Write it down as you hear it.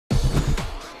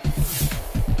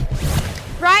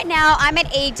right now I'm at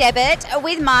eDebit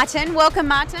with Martin. Welcome,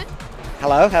 Martin.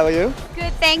 Hello, how are you?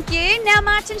 Good, thank you. Now,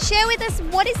 Martin, share with us,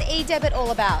 what is eDebit all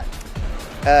about?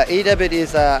 eDebit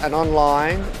is an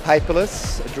online,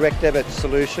 paperless, direct debit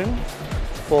solution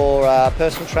for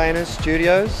personal trainers,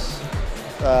 studios,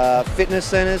 fitness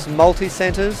centres,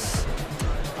 multi-centres.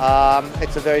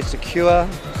 It's a very secure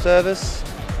service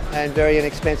and very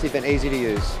inexpensive and easy to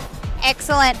use.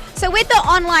 Excellent. So with the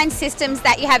online systems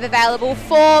that you have available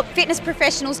for fitness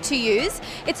professionals to use,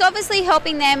 it's obviously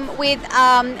helping them with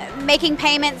making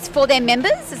payments for their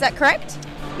members, is that correct?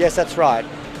 Yes, that's right.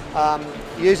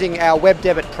 Using our web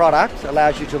debit product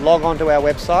allows you to log onto our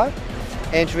website,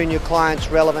 enter in your client's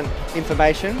relevant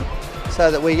information so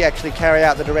that we actually carry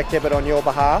out the direct debit on your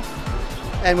behalf,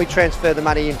 and we transfer the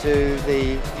money into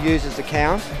the user's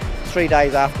account 3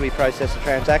 days after we process the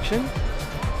transaction.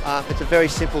 It's a very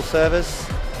simple service.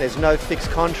 There's no fixed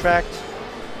contract.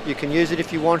 You can use it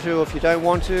if you want to or if you don't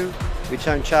want to. We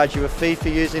don't charge you a fee for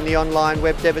using the online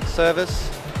web debit service.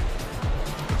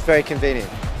 It's very convenient.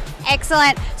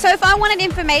 Excellent. So if I wanted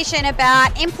information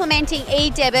about implementing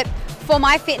eDebit for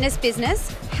my fitness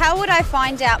business, how would I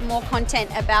find out more content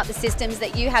about the systems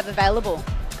that you have available?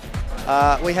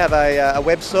 We have a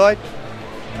website,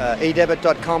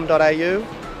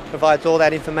 edebit.com.au. Provides all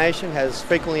that information, has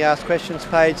frequently asked questions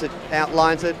page that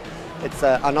outlines it. It's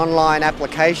an online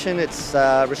application. It's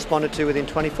responded to within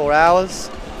 24 hours.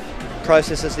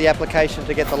 Processes the application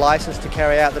to get the license to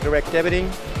carry out the direct debiting.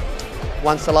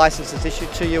 Once the license is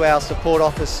issued to you, our support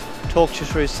office talks you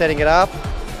through setting it up,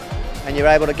 and you're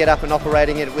able to get up and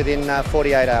operating it within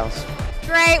 48 hours.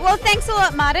 Great. Well, thanks a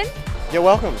lot, Martin. You're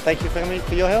welcome. Thank you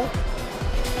for your help.